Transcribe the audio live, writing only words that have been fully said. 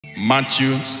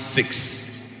Matthew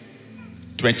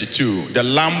 6:22. The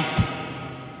lamp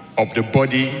of the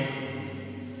body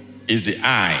is the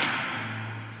eye.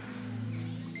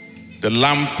 The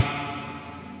lamp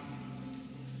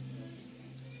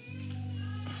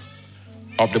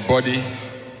of the body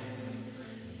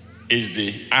is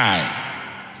the eye.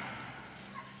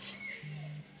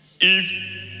 If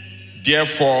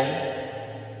therefore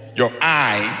your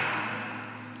eye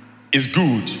is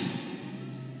good,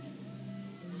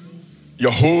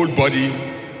 your whole body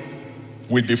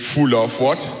will be full of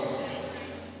what?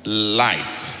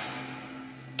 Light.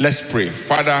 Let's pray.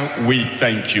 Father, we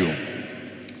thank you.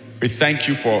 We thank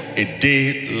you for a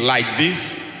day like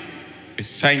this. We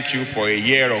thank you for a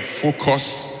year of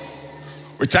focus.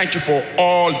 We thank you for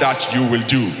all that you will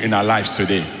do in our lives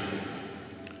today.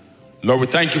 Lord, we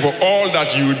thank you for all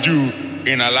that you will do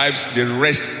in our lives the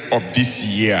rest of this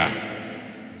year.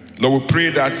 Lord, we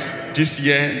pray that this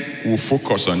year we'll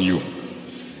focus on you.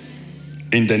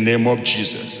 In the name of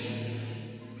Jesus.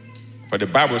 For the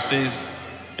Bible says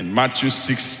in Matthew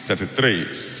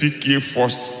 6:33, seek ye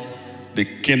first the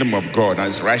kingdom of God and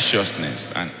his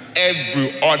righteousness, and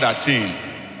every other thing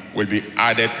will be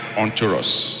added unto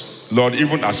us. Lord,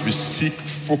 even as we seek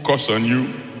focus on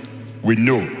you, we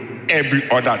know every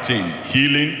other thing,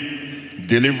 healing,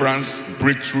 deliverance,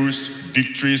 breakthroughs,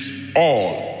 victories,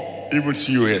 all, even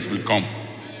COS will come.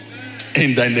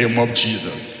 In the name of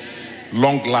Jesus.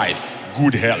 Long life,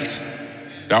 good health,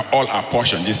 that all are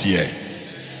portion this year.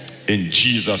 In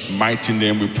Jesus' mighty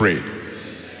name we pray.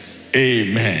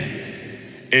 Amen.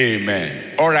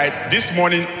 Amen. All right, this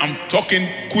morning I'm talking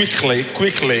quickly,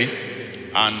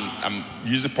 and I'm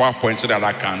using PowerPoint so that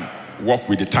I can work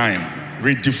with the time.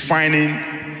 Redefining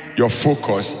your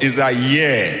focus is a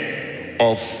year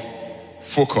of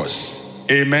focus.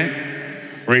 Amen.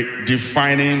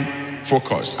 Redefining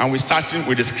focus. And we're starting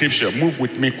with the scripture. Move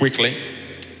with me quickly.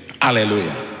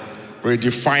 Hallelujah.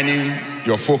 Redefining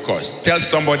your focus. Tell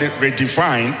somebody,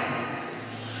 redefine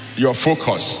your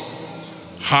focus.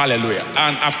 Hallelujah.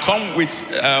 And I've come with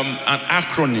an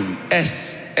acronym,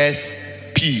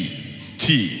 SSPT.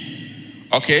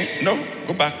 Okay? No,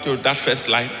 go back to that first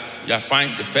slide. Yeah,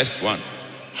 find the first one.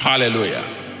 Hallelujah.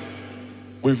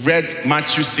 We've read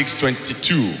Matthew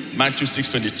 6:22. Matthew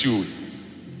 6:22.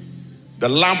 The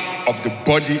lamp of the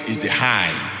body is the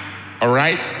eye. All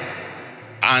right?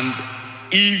 And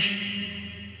if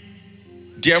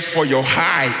therefore your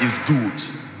eye is good,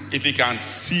 if you can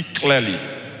see clearly,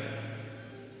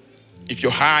 if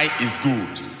your eye is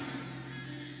good,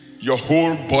 your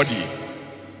whole body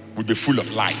will be full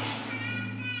of light.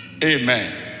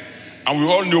 Amen. And we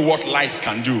all know what light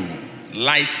can do.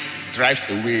 Light drives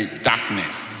away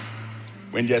darkness.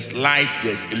 When there's light,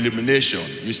 there's illumination.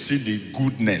 You see the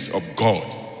goodness of God.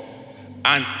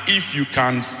 And if you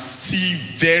can see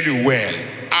very well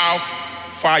how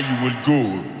far you will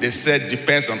go, they said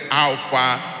depends on how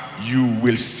far you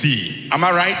will see. Am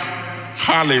I right?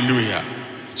 Hallelujah.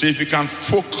 So if you can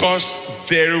focus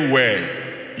very well,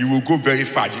 you will go very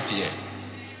far this year.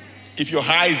 If your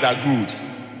eyes are good.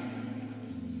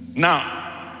 Now,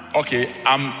 okay,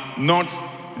 I'm not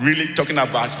really talking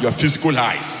about your physical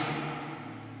eyes.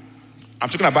 I'm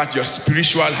talking about your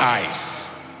spiritual eyes.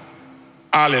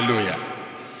 Hallelujah.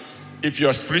 If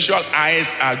your spiritual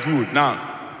eyes are good. Now,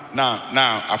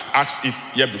 I've asked it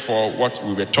here before what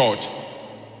we were taught.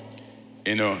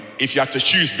 You know, if you have to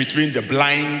choose between the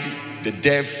blind, the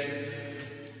deaf,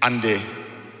 and the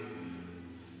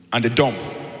dumb,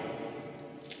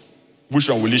 which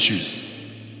one will you choose?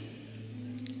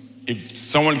 If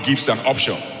someone gives an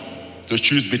option to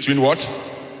choose between what?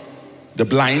 The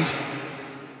blind,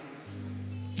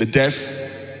 the deaf,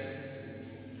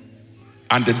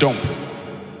 and the dumb,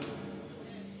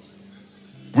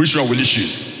 which one will you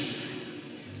choose?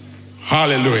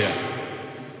 Hallelujah.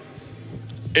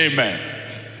 Amen.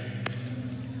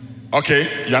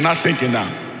 Okay, you're not thinking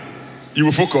now. You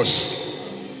will focus.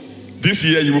 This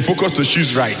year you will focus to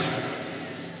choose right.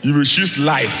 You will choose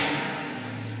life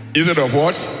instead of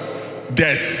what?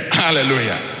 Death.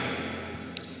 Hallelujah.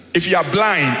 If you are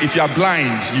blind,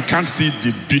 you can't see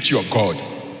the beauty of God.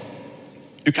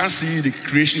 You can't see the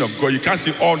creation of God. You can't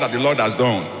see all that the Lord has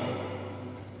done.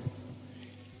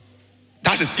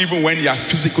 That is even when you are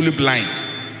physically blind.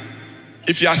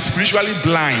 If you are spiritually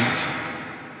blind,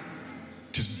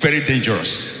 it is very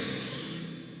dangerous.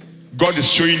 God is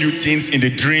showing you things in the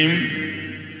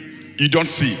dream you don't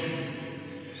see.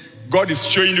 God is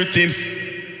showing you things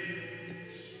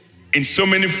in so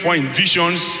many forms,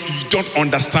 visions you don't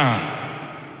understand.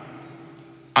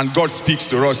 And God speaks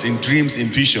to us in dreams, in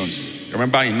visions.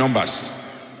 Remember in Numbers,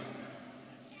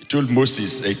 he told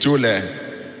Moses, he told the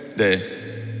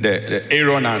the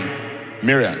Aaron and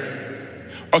Miriam.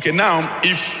 Okay, now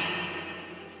if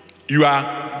you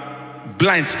are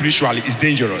blind spiritually, it's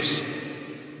dangerous.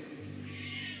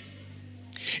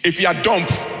 If you are dumb,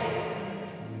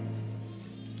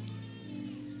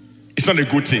 it's not a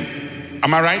good thing.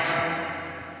 Am I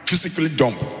right? Physically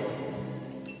dumb.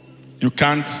 You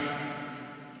can't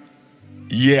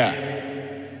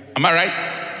hear. Am I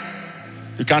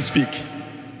right? You can't speak.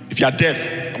 If you are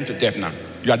deaf, come to deaf now.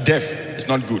 You are deaf, it's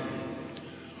not good.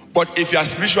 But if you are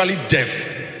spiritually deaf,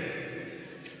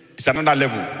 it's another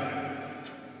level.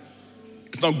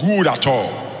 It's not good at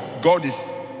all. God is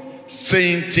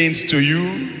saying things to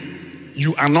you,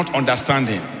 you are not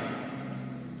understanding.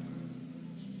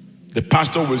 The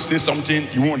pastor will say something,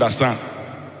 you won't understand.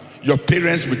 Your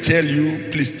parents will tell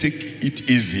you, please take it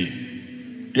easy.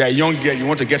 You are a young girl, you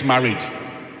want to get married.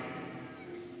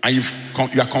 And you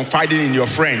are confiding in your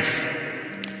friends.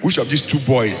 Which of these two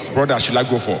boys, brothers, should I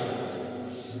go for?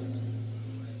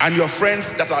 And your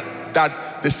friends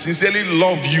that they sincerely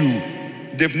love you,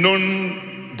 they've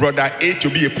known brother A to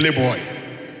be a playboy.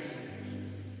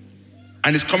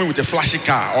 And he's coming with a flashy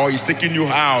car, or he's taking you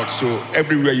out to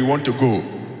everywhere you want to go.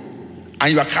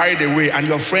 And you are carried away, and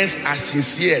your friends are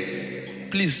sincere.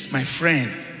 Please, my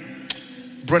friend,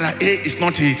 brother A is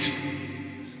not it.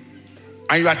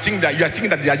 And you are thinking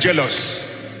that they are jealous.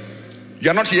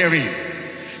 You are not hearing.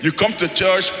 You come to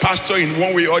church, pastor in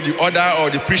one way or the other, or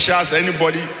the preachers,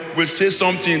 anybody will say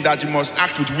something that you must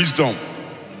act with wisdom.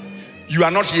 You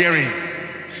are not hearing.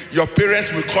 Your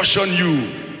parents will caution you.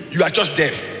 You are just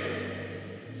deaf.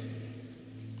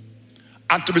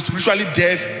 And to be spiritually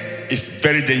deaf is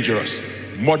very dangerous.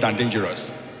 More than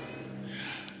dangerous.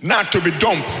 Now to be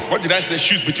dumb, what did I say?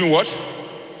 Choose between what?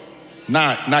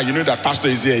 Now you know that pastor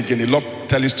is here again. He loves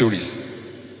telling stories.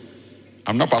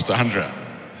 I'm not Pastor Andrea.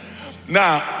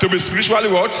 Now, to be spiritually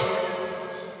what?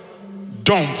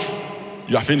 Dumb.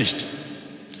 You are finished.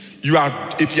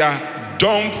 If you are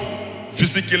dumb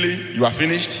physically, you are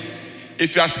finished.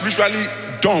 If you are spiritually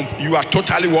dumb, you are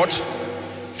totally what?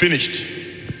 Finished.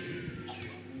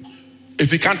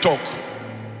 If you can't talk.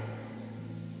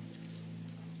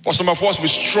 For some of us, we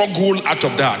struggle out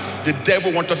of that. The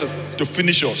devil wants us to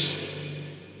finish us.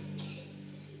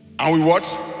 And we what?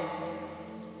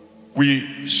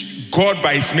 God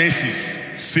by his mercies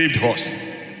saved us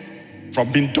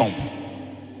from being dumb.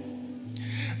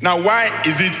 Now, why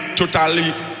is it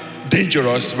totally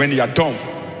dangerous when you are dumb?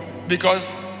 Because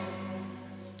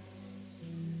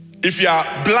if you are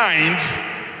blind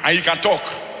and you can talk,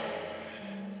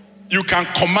 you can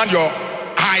command your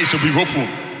eyes to be open.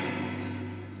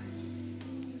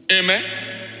 Amen.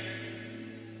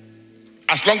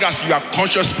 As long as you are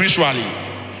conscious spiritually,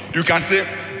 you can say,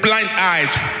 blind eyes,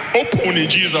 open in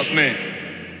Jesus' name.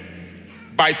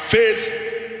 By faith,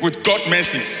 with God's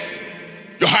mercies,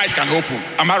 your eyes can open.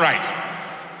 Am I right?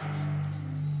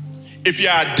 If you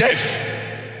are deaf,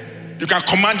 you can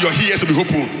command your ears to be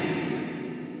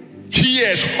open.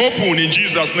 Ears open in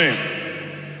Jesus' name.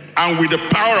 And with the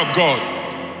power of God.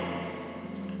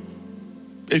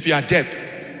 If you are deaf,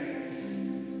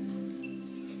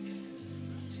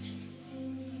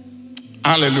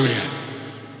 hallelujah.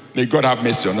 May God have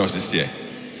mercy on us this year.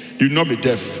 You will not be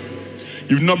deaf.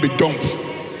 You will not be dumb.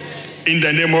 In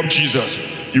the name of Jesus,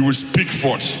 you will speak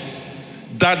forth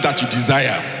that you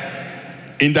desire.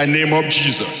 In the name of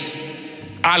Jesus.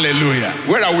 Hallelujah.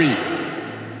 Where are we?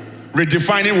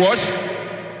 Redefining what?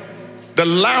 The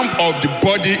lamp of the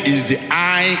body is the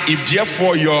eye. If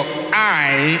therefore your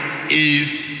eye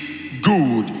is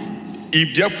good.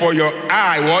 If therefore your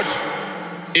eye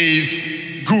what?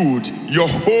 Is good. Your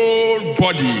whole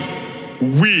body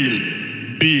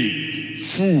will be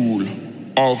full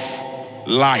of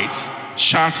light.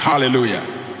 Shout hallelujah.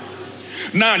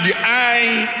 Now the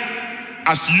eye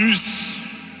as used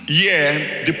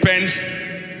here depends.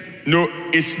 No,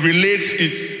 it relates.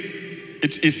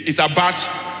 It's about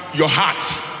your heart.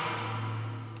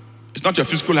 It's not your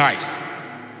physical eyes.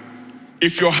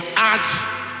 If your heart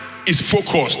is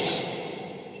focused,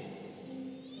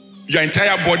 your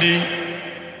entire body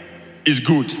is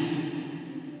good.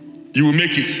 You will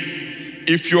make it.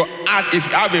 If you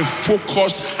have a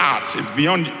focused heart, it's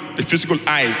beyond the physical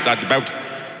eyes that the Bible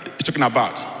is talking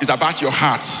about. It's about your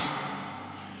heart.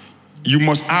 You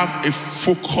must have a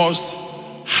focused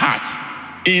heart.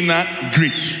 Inner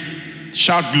grit.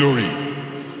 Shout glory.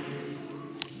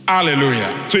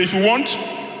 Hallelujah. So if you want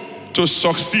to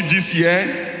succeed this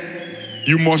year,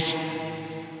 you must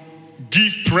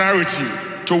give priority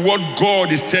to what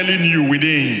God is telling you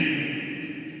within.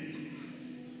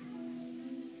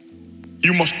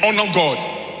 You must honor God.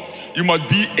 You must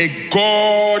be a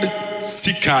God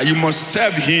seeker. You must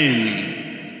serve him.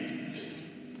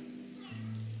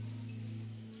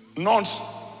 You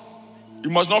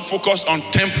must not focus on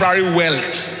temporary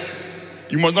wealth.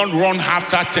 You must not run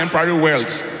after temporary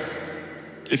wealth.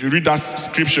 If you read that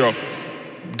scripture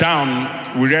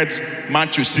down, we read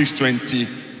Matthew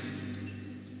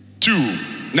 6:22.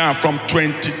 Now from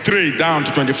 23 down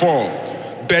to 24.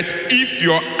 But if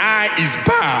your eye is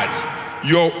bad,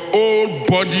 your whole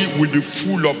body will be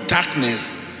full of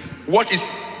darkness. What its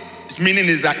meaning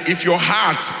is that if your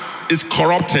heart is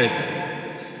corrupted,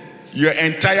 your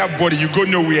entire body, you go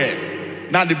nowhere.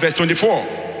 Now the verse 24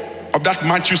 of that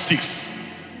Matthew 6.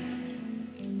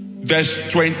 Verse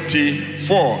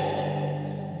 24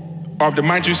 of the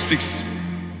Matthew 6.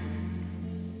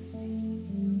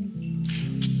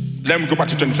 Let me go back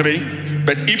to 23.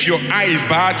 But if your eye is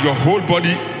bad, your whole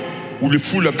body will be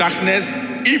full of darkness.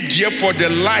 If therefore the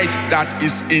light that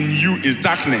is in you is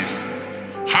darkness,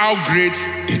 how great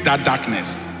is that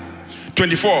darkness?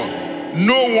 24.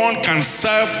 No one can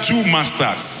serve two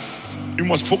masters. You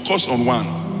must focus on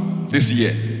one this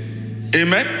year.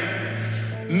 Amen.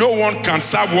 No one can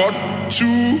serve what?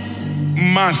 Two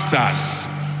masters.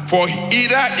 For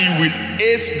either he will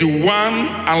hate the one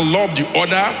and love the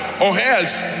other, or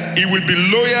else he will be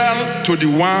loyal to the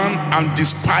one and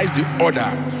despise the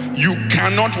other. You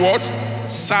cannot what?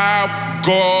 Serve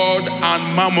God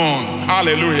and mammon.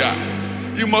 Hallelujah.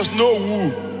 You must know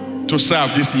who to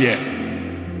serve this year.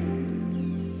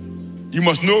 You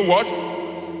must know what?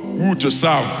 Who to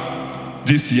serve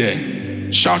this year.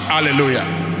 Shout hallelujah.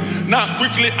 Now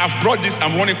quickly, I've brought this,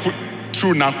 I'm running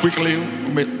through now quickly.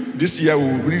 This year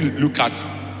we'll really look at,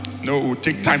 we'll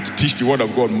take time to teach the word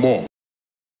of God more.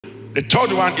 The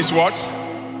third one is what?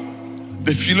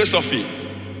 The philosophy.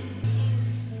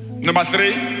 Number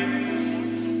 3.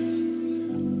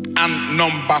 And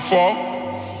number 4,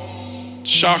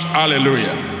 shout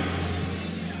hallelujah.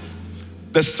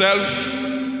 The self,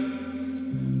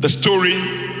 the story,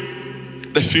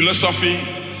 the philosophy,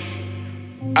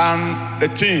 and the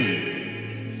theme.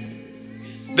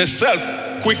 The self,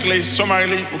 quickly,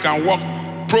 summarily, we can walk.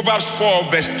 Proverbs 4,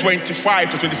 verse 25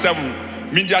 to 27.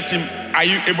 Media team, are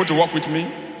you able to walk with me?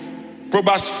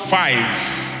 Proverbs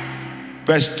 5,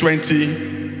 verse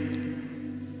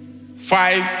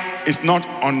 25 is not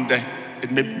on the,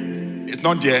 it's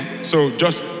not there, so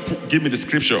just give me the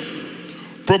scripture.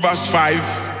 Proverbs 4,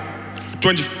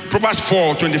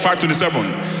 25 to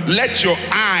 27. Let your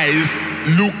eyes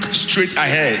look straight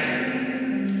ahead.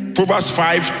 Proverbs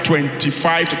 5,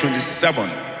 25 to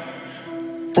 27.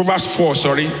 Proverbs 4,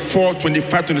 25 to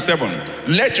 27.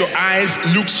 Let your eyes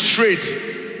look straight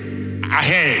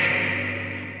ahead,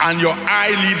 and your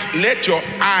eyelids, let your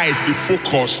eyes be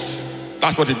focused.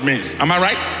 That's what it means. Am I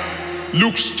right?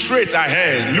 Look straight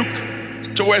ahead. Look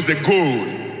towards the goal.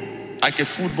 Like a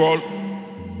football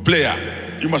player,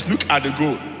 you must look at the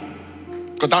goal,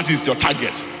 because that is your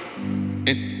target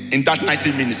in that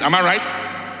 90 minutes. Am I right?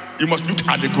 You must look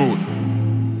at the goal.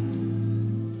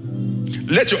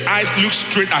 Let your eyes look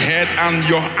straight ahead and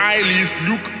your eyelids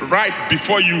look right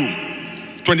before you.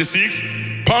 26.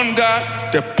 Ponder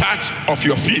the path of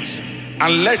your feet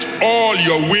and let all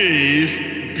your ways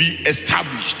be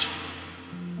established.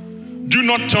 Do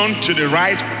not turn to the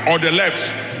right or the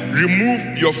left.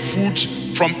 Remove your foot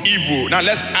from evil. Now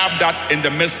let's have that in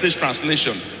the Message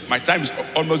translation. My time is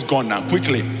almost gone now.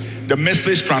 Quickly. The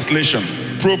Message translation.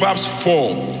 Proverbs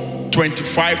 4,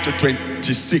 25 to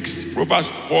 26. Proverbs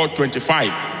 4,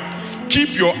 25.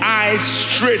 Keep your eyes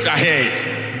straight ahead.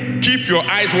 Keep your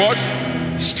eyes what?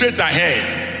 Straight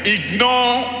ahead.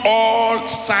 Ignore all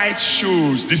side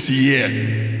shows this year.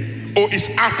 Oh, it's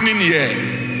happening here.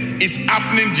 It's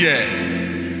happening there.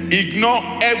 Ignore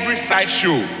every side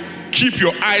show. Keep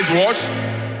your eyes what?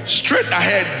 Straight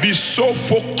ahead. Be so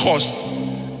focused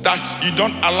that you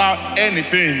don't allow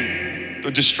anything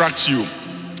to distract you.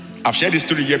 I've shared this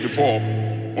story here before.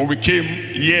 When we came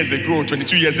years ago,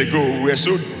 22 years ago, we were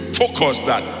so focused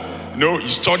that, you're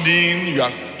studying, you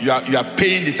are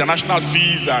paying international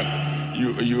fees, and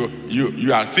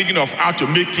you are thinking of how to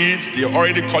make it. They're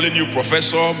already calling you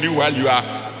professor. Meanwhile, you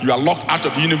are locked out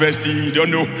of the university. You don't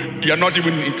know, you are not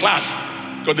even in class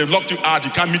because they've locked you out.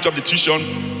 You can't meet up the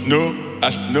tuition.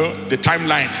 The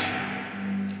timelines.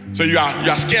 So you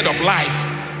are scared of life.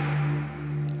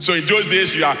 So in those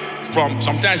days,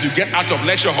 sometimes you get out of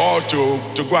lecture hall to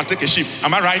go and take a shift.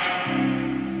 Am I right?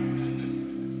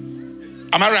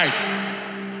 Am I right?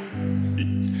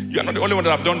 You're not the only one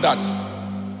that have done that.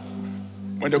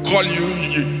 When they call you,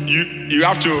 you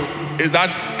have to, is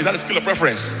that a skill of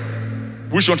preference?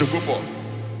 Which one to go for?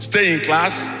 Stay in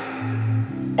class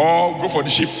or go for the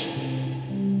shift?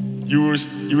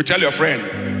 you will tell your friend,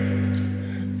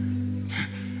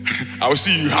 I will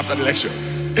see you after the lecture.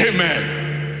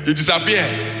 Amen. You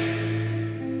disappear.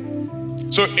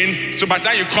 So by the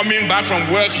time you're coming back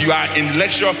from work, you are in the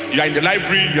lecture, you are in the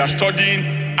library, you are studying.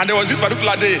 And there was this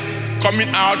particular day coming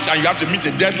out, and you have to meet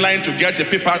a deadline to get a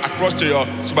paper across to your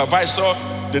supervisor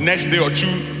the next day or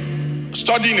two,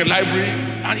 studying in the library.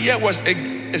 And here was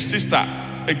a sister,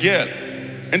 a girl,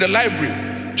 in the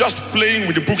library, just playing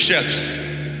with the bookshelves,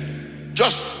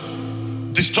 just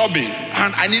disturbing.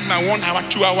 And I need my 1 hour,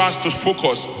 2 hours to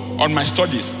focus on my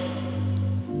studies.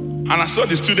 And I saw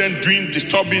the student doing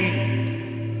disturbing.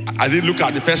 I didn't look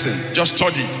at the person, just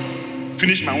studied,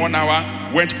 finished my 1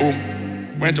 hour, went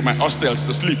home, went to my hostels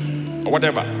to sleep or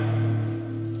whatever.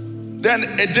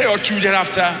 Then a day or two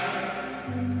thereafter,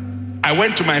 I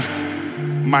went to my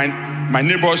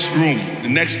neighbor's room, the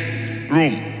next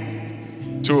room,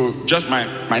 to just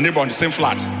my neighbor on the same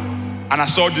flat. And I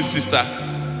saw this sister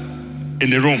in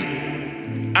the room.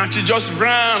 And she just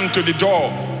ran to the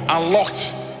door and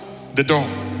locked the door.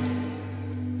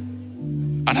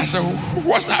 And I said,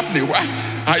 what's happening? Why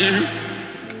are you?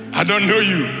 I don't know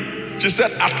you. She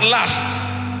said, at last,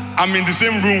 I'm in the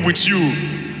same room with you.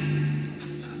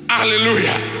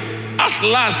 Hallelujah. At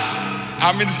last,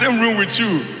 I'm in the same room with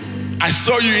you. I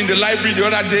saw you in the library the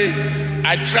other day.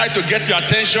 I tried to get your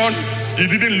attention. You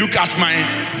didn't look at my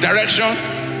direction.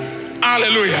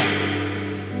 Hallelujah.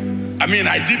 I mean,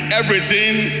 I did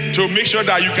everything to make sure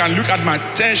that you can look at my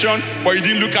attention, but you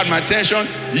didn't look at my attention.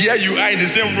 Here you are in the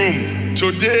same room.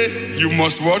 Today, you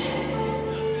must what?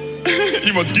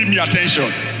 You must give me attention.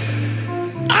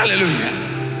 Hallelujah.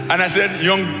 And I said,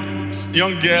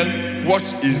 young girl, what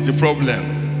is the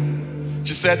problem?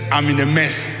 She said, I'm in a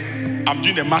mess. I'm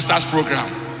doing a master's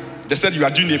program. They said you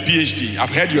are doing a PhD. I've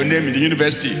heard your name in the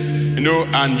university,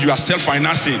 and you are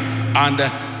self-financing. And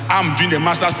I'm doing a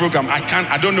master's program.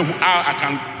 I don't know how I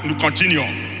can continue.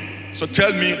 So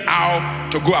tell me how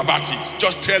to go about it.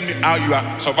 Just tell me how you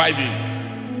are surviving,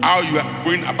 how you are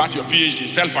going about your PhD,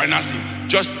 self-financing.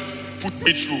 Just put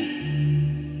me through.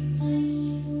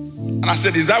 And I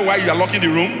said, is that why you are locking the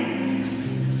room?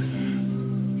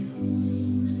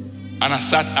 And I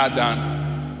sat her down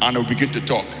and we began to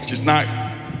talk. She's now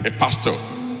a pastor.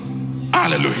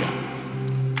 Hallelujah.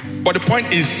 But the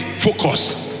point is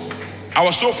focus. I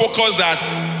was so focused that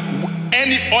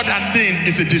any other thing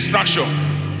is a distraction.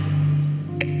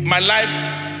 My life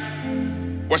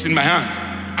was in my hands.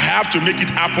 I have to make it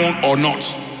happen or not.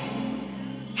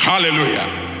 Hallelujah.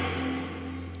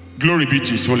 Glory be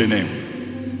to his holy name.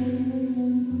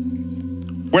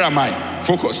 Where am I?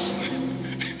 Focus.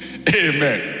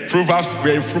 Amen.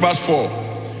 We're in Proverbs 4,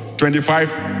 25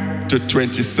 to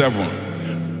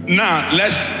 27. Now,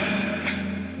 let's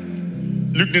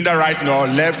look neither right nor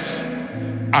left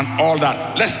and all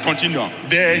that. Let's continue.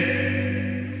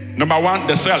 Number one,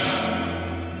 the self.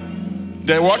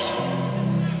 The what?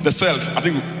 The self. I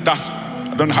think I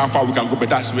don't know how far we can go, but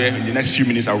that's where in the next few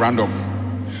minutes I'll round up.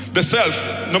 The self.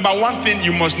 Number one thing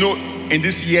you must know in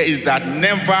this year is that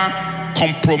never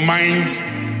compromise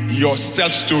your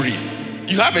self story.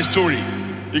 You have a story.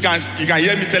 You can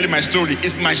hear me telling my story.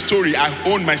 It's my story. I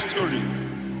own my story.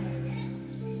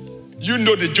 You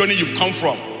know the journey you've come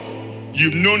from.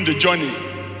 You've known the journey.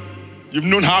 You've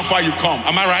known how far you've come.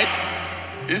 Am I right?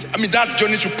 That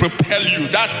journey should propel you.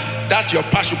 That your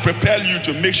path should propel you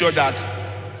to make sure that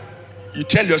you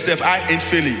tell yourself, I ain't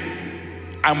failing.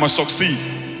 I must succeed.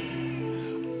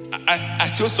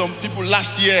 I told some people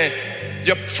last year,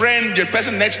 your friend, the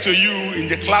person next to you in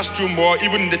the classroom or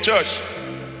even in the church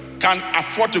can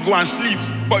afford to go and sleep,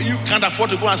 but you can't afford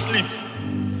to go and sleep.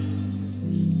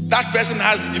 That person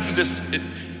has, if it's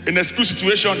in a school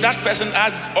situation, that person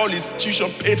has all his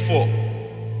tuition paid for.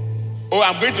 Oh,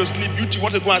 I'm going to sleep. You two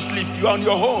want to go and sleep. You are on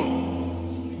your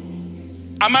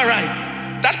own. Am I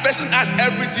right? That person has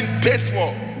everything paid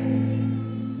for.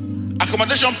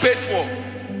 Accommodation paid for.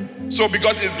 So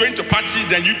because he's going to party,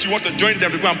 then you two want to join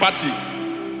them to go and party.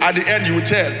 At the end, you will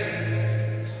tell.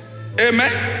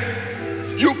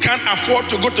 Amen? You can't afford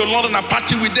to go to London and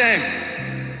party with them.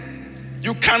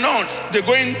 You cannot. They're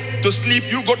going to sleep.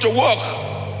 You go to work.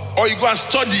 Or you go and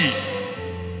study.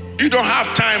 You don't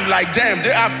have time like them.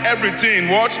 They have everything,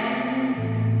 what?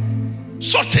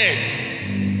 Sorted.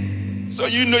 So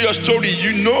you know your story.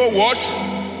 You know what?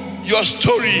 Your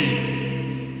story.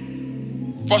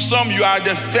 For some, you are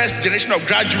the first generation of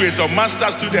graduates or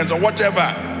master students or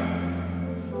whatever.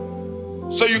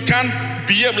 So you can't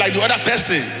behave like the other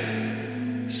person.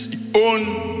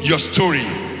 Own your story.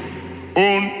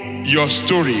 Own your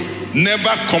story.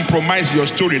 Never compromise your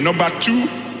story. Number two,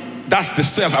 That's the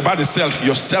self, about the self,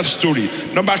 your self story.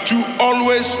 Number 2,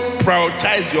 always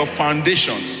prioritize your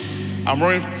foundations. I'm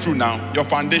running through now. Your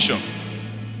foundation,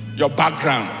 your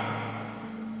background.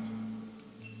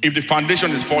 If the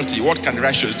foundation is faulty, what can the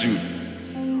righteous do?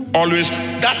 Always,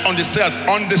 that's on the self.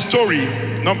 On the story,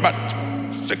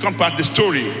 second part, the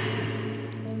story.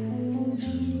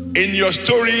 In your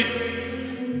story,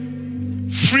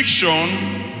 friction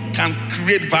can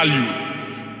create value.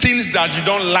 Things that you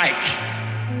don't like,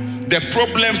 the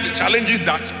problems, the challenges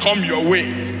that come your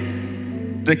way,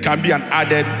 they can be an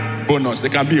added bonus. They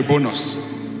can be a bonus.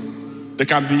 They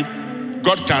can be,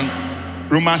 God can,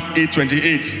 Romans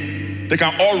 8:28, they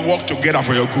can all work together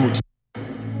for your good.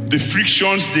 The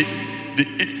frictions,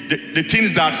 the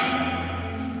things that,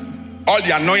 all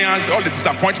the annoyance, all the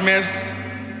disappointments,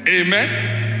 amen,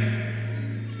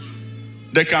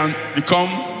 they can become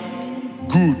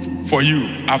good for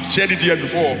you. I've shared it here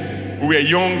before. We were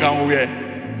young and we were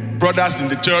brothers in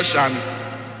the church, and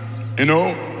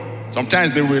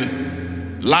sometimes they will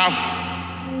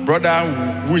laugh, brother,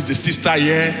 who is the sister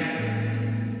here?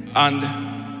 And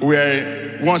we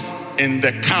were once in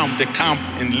the camp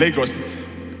in Lagos,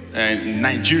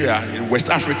 Nigeria, in West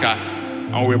Africa,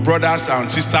 and we're brothers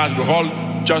and sisters. We're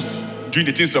all just doing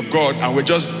the things of God, and we're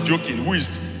just joking. Who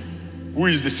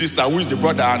is the sister? Who is the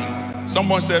brother? And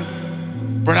someone said,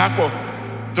 Brother Akpo,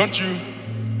 don't you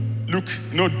look?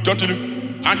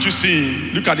 Aren't you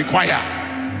seeing? Look at the choir.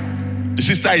 The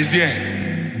sister is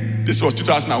there. This was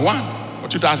 2001 or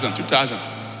 2000.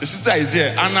 The sister is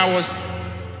there, and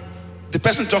the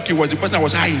person talking was the person that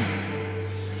was eyeing.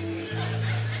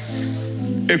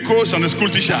 A course on the school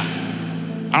teacher.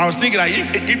 And I was thinking that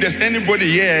if there's anybody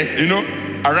here,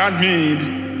 around me,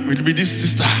 it will be this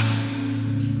sister.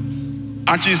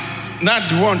 And she's not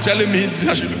the one telling me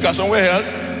I should look at somewhere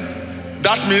else.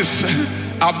 That means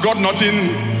I've got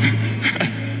nothing.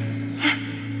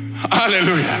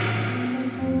 Hallelujah.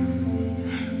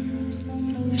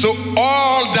 So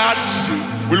all that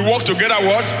will work together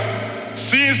what?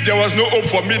 Since there was no hope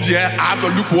for me there, I have to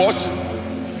look what?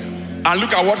 And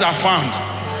look at what I found.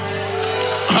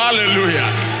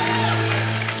 Hallelujah.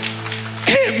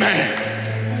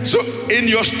 Amen. So in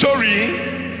your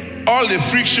story, all the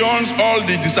frictions, all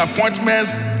the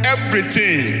disappointments,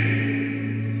 everything,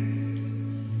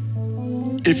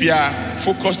 if you are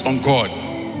focused on God,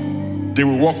 they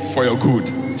will work for your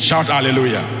good. Shout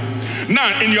hallelujah.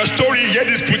 Now, in your story, hear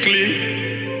this quickly.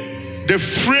 The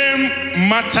frame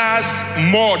matters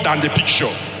more than the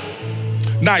picture.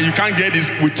 Now, you can't get this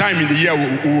with time in the year.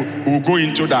 We'll go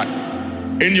into that.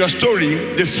 In your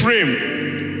story, the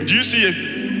frame, do you see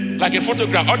it like a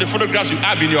photograph? All the photographs you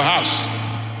have in your house.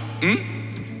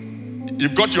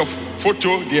 You've got your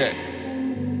photo there.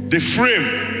 The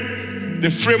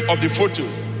frame of the photo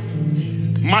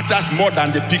matters more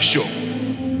than the picture.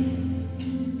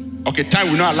 Okay, time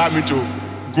will not allow me to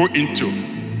go into.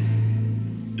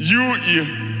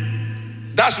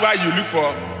 That's why you look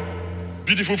for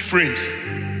beautiful frames.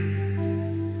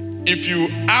 If you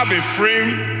have a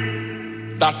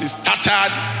frame that is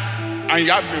tattered and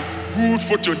you have a good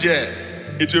photo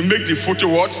there, it will make the photo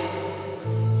what?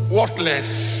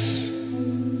 Worthless.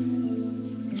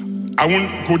 I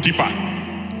won't go deeper.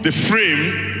 The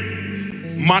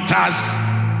frame matters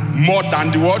more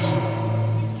than the what?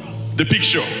 The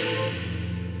picture.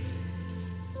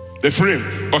 The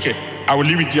frame. Okay, I will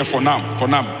leave it there for now,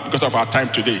 because of our time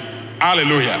today.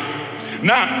 Hallelujah.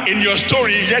 Now, in your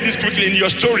story, hear this quickly. In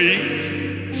your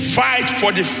story, fight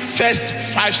for the first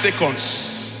 5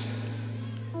 seconds.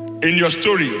 In your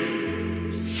story,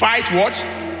 fight what?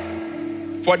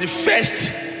 For the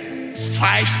first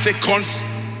 5 seconds.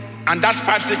 And that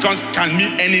 5 seconds can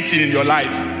mean anything in your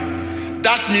life.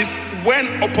 That means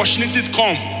when opportunities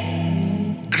come,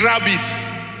 grab it,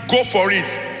 go for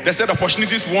it. They said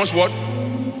opportunities once what?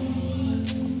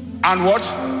 And what?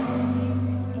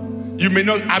 You may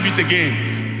not have it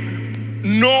again.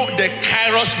 Know the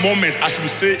kairos moment, as we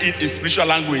say it in spiritual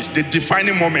language, the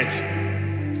defining moment.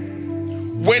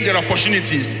 When there are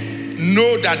opportunities,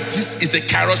 know that this is the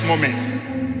kairos moment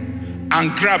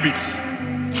and grab it.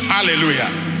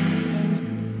 Hallelujah.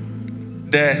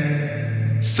 The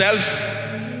self,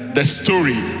 the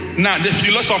story. Now, the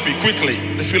philosophy, quickly.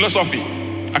 The philosophy.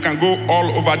 I can go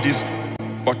all over this,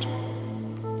 but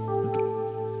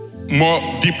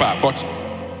more deeper, but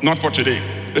not for today.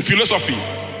 The philosophy.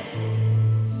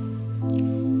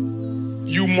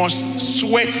 You must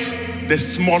sweat the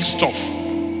small stuff.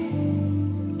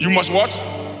 You must what?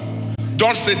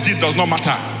 Don't say this does not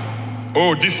matter.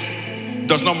 Oh, this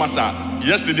does not matter.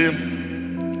 Yesterday,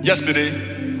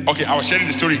 okay, I was sharing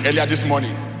the story earlier this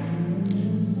morning.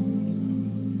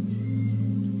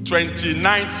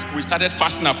 29th, we started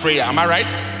fasting and prayer. Am I right?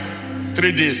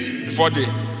 3 days before day.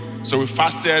 So we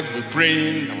fasted, we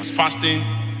praying, I was fasting,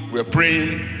 we were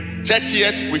praying.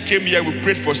 30th, we came here, we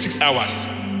prayed for 6 hours.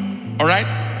 All right?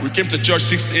 We came to church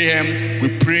 6 a.m.,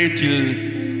 we prayed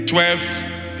till 12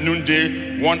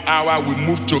 noonday, 1 hour, we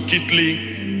moved to Kitli.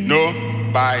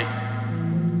 By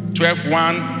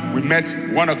 12:1, we met,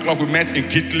 1 o'clock, we met in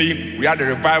Kitli. We had a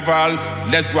revival,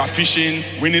 let's go fishing,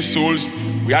 winning souls.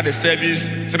 We had a service,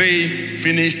 3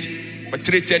 finished, but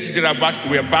 3:30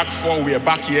 we were back 4, we were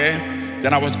back here.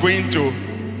 Then I was going to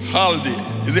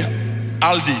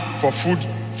Aldi for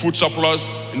food surplus.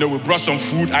 We brought some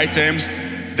food items.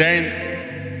 Then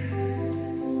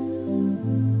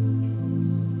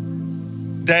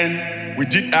we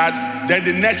did that. Then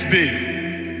the next day,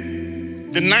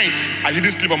 the night, I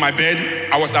didn't sleep on my bed.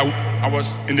 I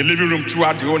was in the living room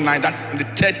throughout the whole night. That's on the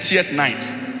 30th night.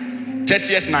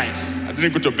 30th night, I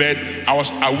didn't go to bed. I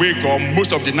was awake, or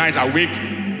most of the night awake.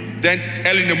 Then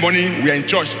early in the morning, we are in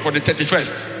church for the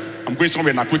 31st. I'm going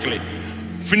somewhere now quickly.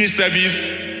 Finished service.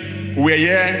 We are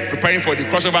here preparing for the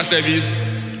crossover service.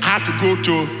 I have to go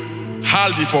to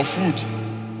Aldi for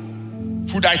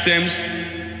food items.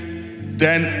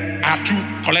 Then I had 2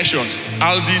 collections,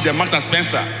 Aldi, then Marks &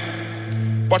 Spencer.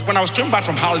 But when I was coming back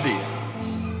from Aldi,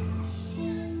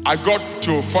 I got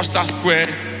to Foster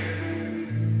Square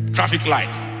traffic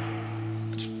light.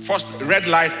 First red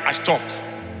light, I stopped.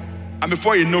 And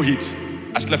before you know it,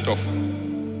 I slept off.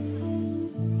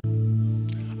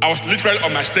 I was literally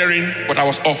on my steering, but I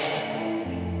was off.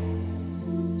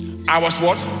 I was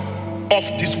what? Off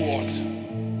this world.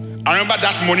 I remember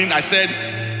that morning I said,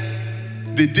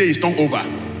 the day is not over.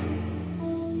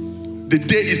 The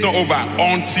day is not over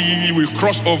until we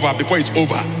cross over before it's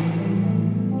over.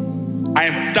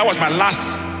 That was my last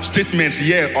statement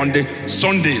here on the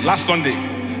last Sunday,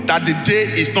 that the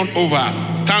day is not over.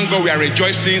 Thank God we are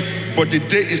rejoicing, but the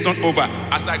day is not over.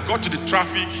 As I got to the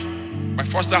traffic by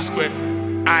Foster Square,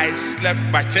 I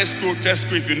slept by Tesco,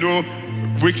 if you know,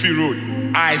 Wakefield Road.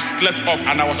 I slept off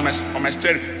and I was on my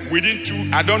steering.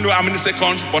 Within I don't know how many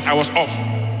seconds, but I was off.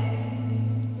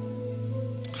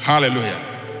 Hallelujah.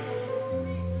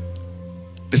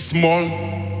 The small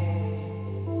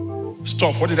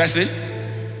stuff. What did I say?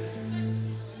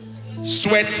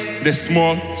 Sweat the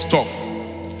small stuff.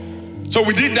 So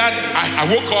we did that. I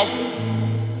woke up.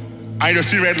 I didn't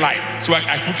see red light. So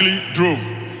I quickly drove.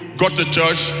 Got to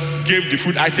church. Gave the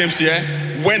food items here.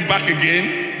 Went back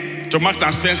again to Marks &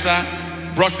 Spencer.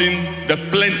 Brought in the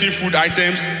plenty food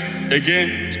items.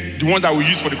 Again, the ones that we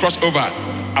use for the crossover.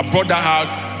 I brought that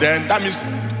out. Then that means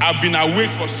I've been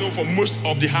awake for most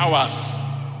of the hours.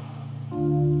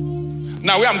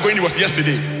 Now where I'm going was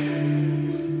yesterday.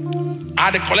 I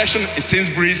had a collection in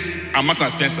Sainsbury's and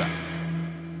Marks & Spencer.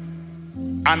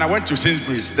 And I went to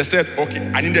Sainsbury's. They said,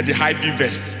 okay, I needed the high V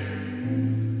vest.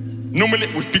 Normally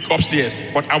we pick upstairs,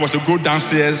 but I was to go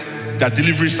downstairs, the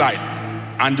delivery side,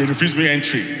 and they refused me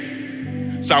entry.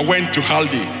 So I went to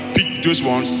Aldi, picked those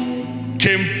ones,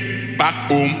 came back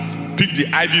home, picked the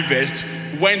IV vest,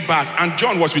 went back, and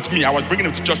John was with me. I was bringing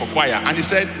him to church for choir, and he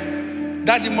said,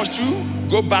 Daddy, must you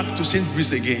go back to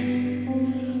Sainsbury's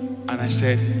again? And I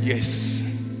said, yes.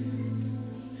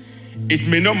 It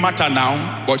may not matter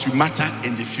now, but it will matter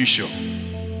in the future.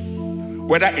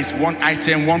 Whether it's one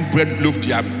item, one bread loaf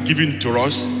they are giving to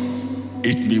us,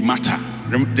 it may matter.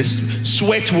 This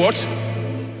sweat what?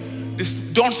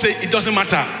 Don't say it doesn't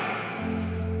matter.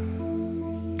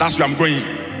 That's where I'm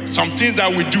going. Some things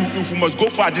that we do, if we must go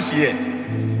far this year.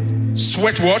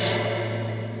 Sweat what?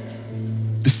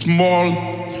 The small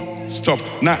stuff.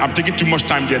 Now, I'm taking too much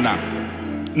time there now.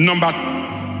 Number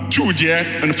 2 there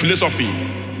in philosophy.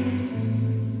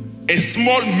 A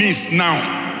small miss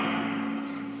now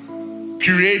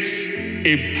creates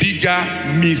a bigger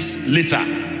miss later.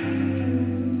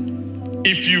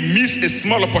 If you miss a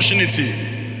small opportunity,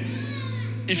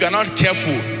 if you're not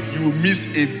careful, you will miss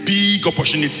a big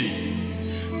opportunity.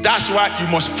 That's why you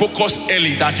must focus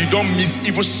early, that you don't miss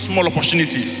even small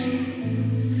opportunities.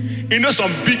 You know,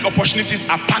 some big opportunities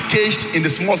are packaged in the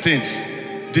small things.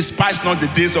 Despise not the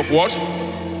days of what?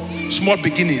 Small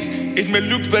beginnings. It may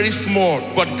look very small,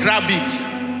 but grab it.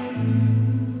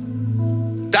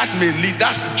 That may lead,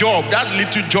 that job, that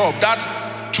little job,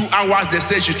 that 2 hours they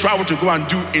say you travel to go and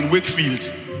do in Wakefield.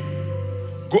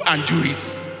 Go and do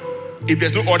it. If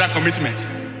there's no other commitment,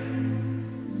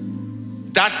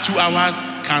 that 2 hours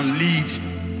can lead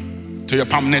to your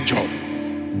permanent job.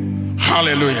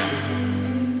 Hallelujah.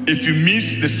 If you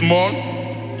miss the small,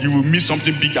 you will miss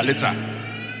something bigger later.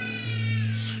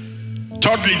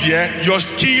 Thirdly, dear, your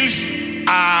skills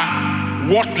are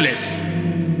worthless,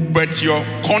 but your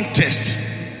contest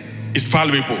is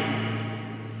valuable.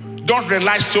 Don't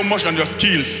rely so much on your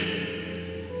skills,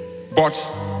 but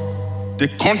the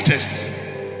context,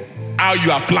 how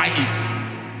you apply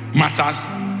it, matters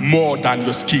more than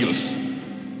your skills.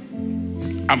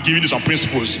 I'm giving you some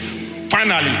principles.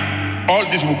 Finally, all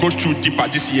this will go through deeper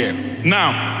this year.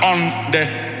 Now, on the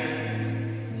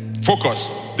focus,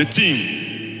 the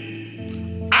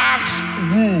theme, ask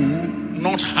who,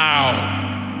 not how.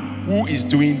 Who is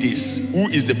doing this? Who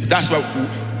is the? That's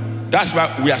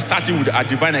why we are starting with our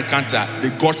divine encounter, the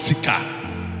God seeker.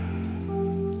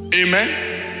 Amen.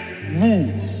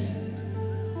 Who,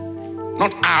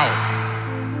 not how.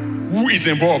 Who is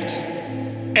involved?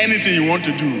 Anything you want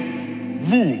to do.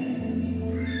 Who.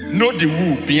 Know the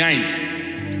who behind.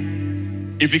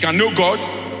 If you can know God,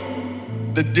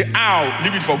 the how,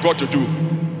 leave it for God to do.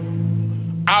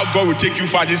 How God will take you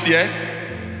far this year,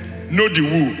 know the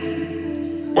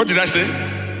who. What did I say?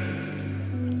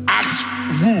 Ask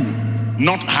who,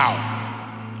 not how.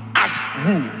 Ask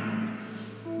who.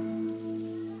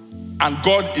 And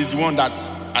God is the one that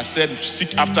I said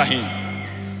seek after him.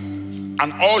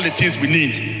 And all the things we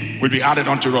need will be added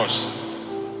unto us.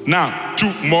 Now,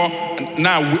 two more.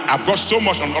 Now, I've got so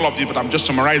much on all of this, but I'm just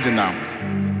summarizing now.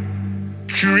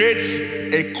 Create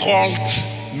a cult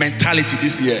mentality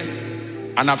this year.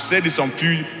 And I've said this some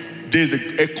few days ago.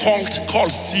 A cult,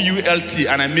 called C-U-L-T,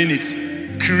 and I mean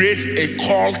it. Create a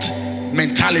cult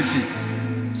mentality.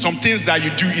 Some things that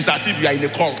you do is as if you are in a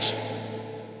cult.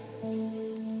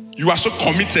 You are so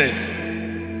committed.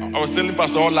 I was telling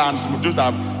Pastor Ola and some of those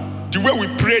that the way we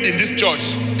prayed in this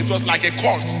church, it was like a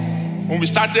cult. When we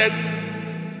started,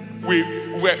 we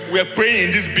were praying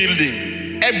in this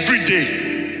building every day.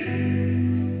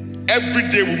 Every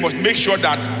day we must make sure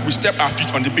that we step our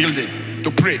feet on the building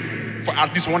to pray for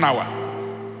at least 1 hour.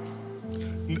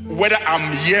 Whether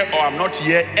I'm here or I'm not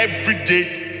here, every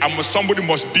day somebody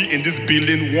must be in this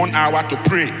building 1 hour to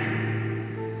pray.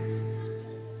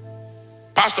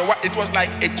 Pastor, it was like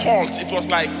a cult. It was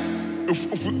like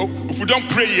if we don't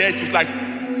pray here, it was like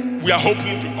we are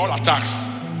open to all attacks.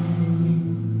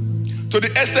 To the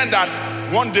extent that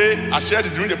one day, I shared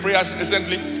it during the prayers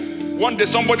recently, one day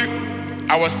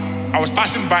I was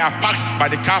passing by, I parked by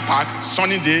the car park,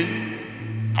 sunny day.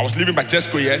 I was living by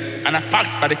Tesco here, and I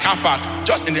parked by the car park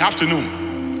just in the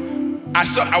afternoon.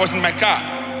 I was in my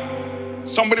car.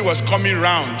 Somebody was coming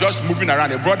around, just moving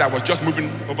around. A brother was just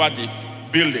moving over the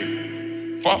building.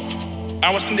 I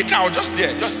was in the car, I was just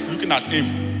there, just looking at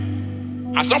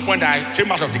him. At some point, I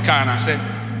came out of the car and I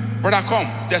said, brother, come,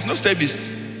 there's no service.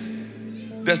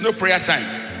 There's no prayer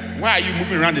time. Why are you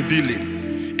moving around the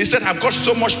building? He said, I've got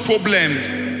so much problem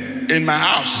in my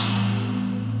house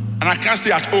and I can't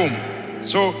stay at home.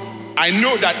 So I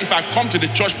know that if I come to the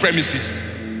church premises,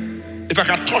 if I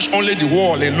can touch only the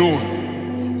wall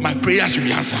alone, my prayers will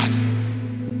be answered.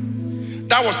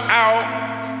 That was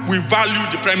how we value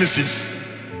the premises.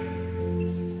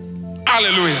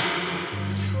 Hallelujah.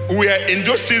 We are in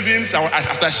those seasons,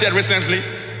 as I shared recently,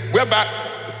 whereby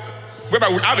we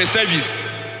have a service,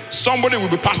 somebody will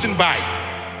be passing by,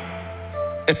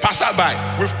 a passerby.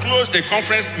 We've closed a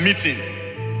conference meeting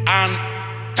and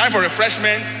time for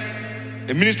refreshment.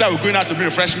 The minister was going out to bring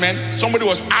refreshment. Somebody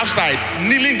was outside,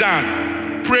 kneeling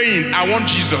down, praying, I want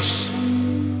Jesus.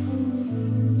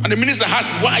 And the minister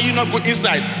asked, why are you not going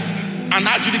inside? And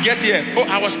how did you get here? Oh,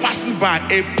 I was passing by.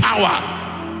 A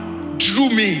power drew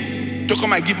me to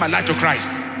come and give my life to Christ.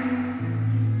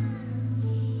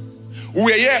 We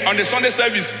were here on the Sunday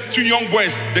service, 2 young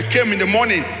boys, they came in the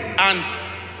morning, and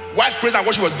while praise and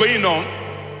worship was going on,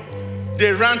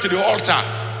 they ran to the altar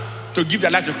to give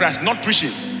their life to Christ, not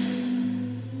preaching.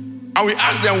 And we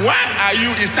asked them, why are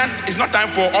you, it's not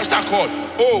time for altar call.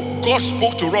 Oh, God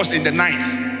spoke to us in the night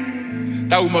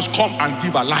that we must come and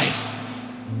give our life.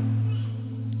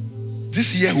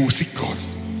 This year we will seek God.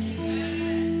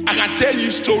 I can tell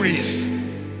you stories.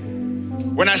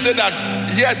 When I say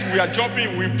that, yes, we are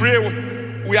jumping, we pray,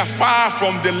 we are far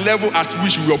from the level at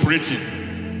which we are operating.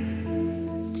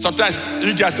 Sometimes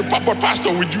you guys say, Papa,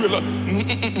 Pastor, we do a lot.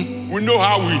 We know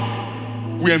how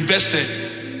we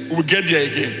invested. We will get there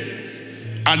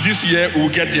again. And this year, we will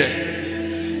get there.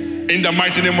 In the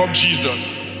mighty name of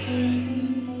Jesus.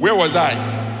 Where was I?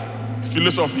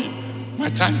 Philosophy. My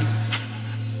time.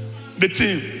 The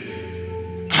team.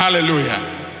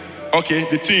 Hallelujah. Okay,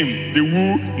 the team, the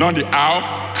who, not the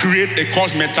how. Create a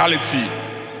cult mentality.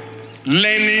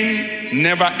 Learning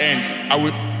never ends. I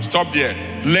will stop there.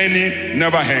 Learning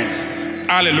never ends.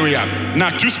 Hallelujah.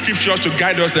 Now, 2 scriptures to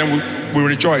guide us, then we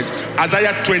rejoice.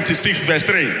 Isaiah 26, verse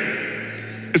 3.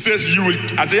 It says,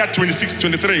 Isaiah 26,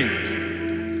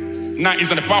 23. Now, it's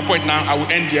on the PowerPoint now. I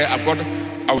will end here. I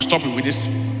will stop it with this.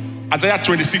 Isaiah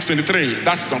 26:23,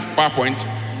 that's on PowerPoint.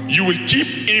 You will keep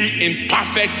him in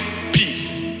perfect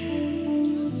peace,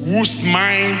 whose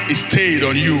mind is stayed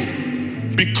on you,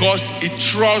 because he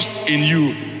trusts in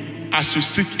you. As you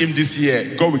seek him this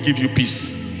year, God will give you peace.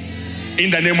 In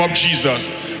the name of Jesus.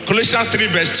 Colossians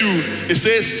 3:2, it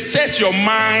says, set your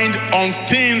mind on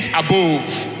things above,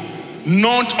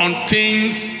 not on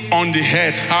things on the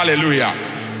earth. Hallelujah.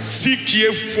 Seek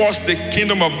ye first the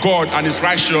kingdom of God and his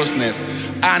righteousness,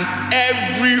 and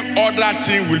every other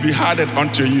thing will be added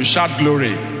unto you. Shout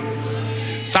glory.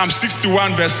 Psalm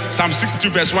 62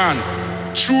 verse 1.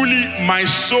 Truly my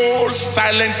soul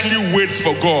silently waits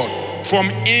for God. From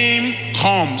him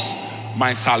comes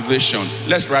my salvation.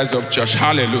 Let's rise up, church.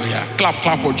 Hallelujah.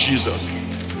 Clap for Jesus.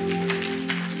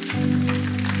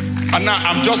 And now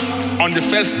I'm just on the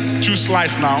first 2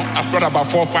 slides now. I've got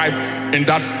about 4 or 5 in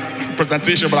that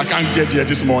presentation, but I can't get here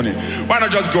this morning. Why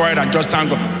not just go ahead and just thank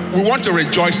God? We want to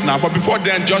rejoice now, but before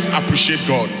then, just appreciate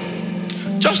God.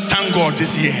 Just thank God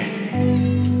this year,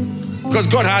 because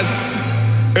God has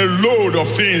a load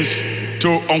of things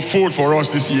to unfold for us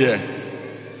this year.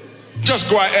 Just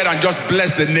go ahead and just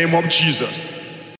bless the name of Jesus.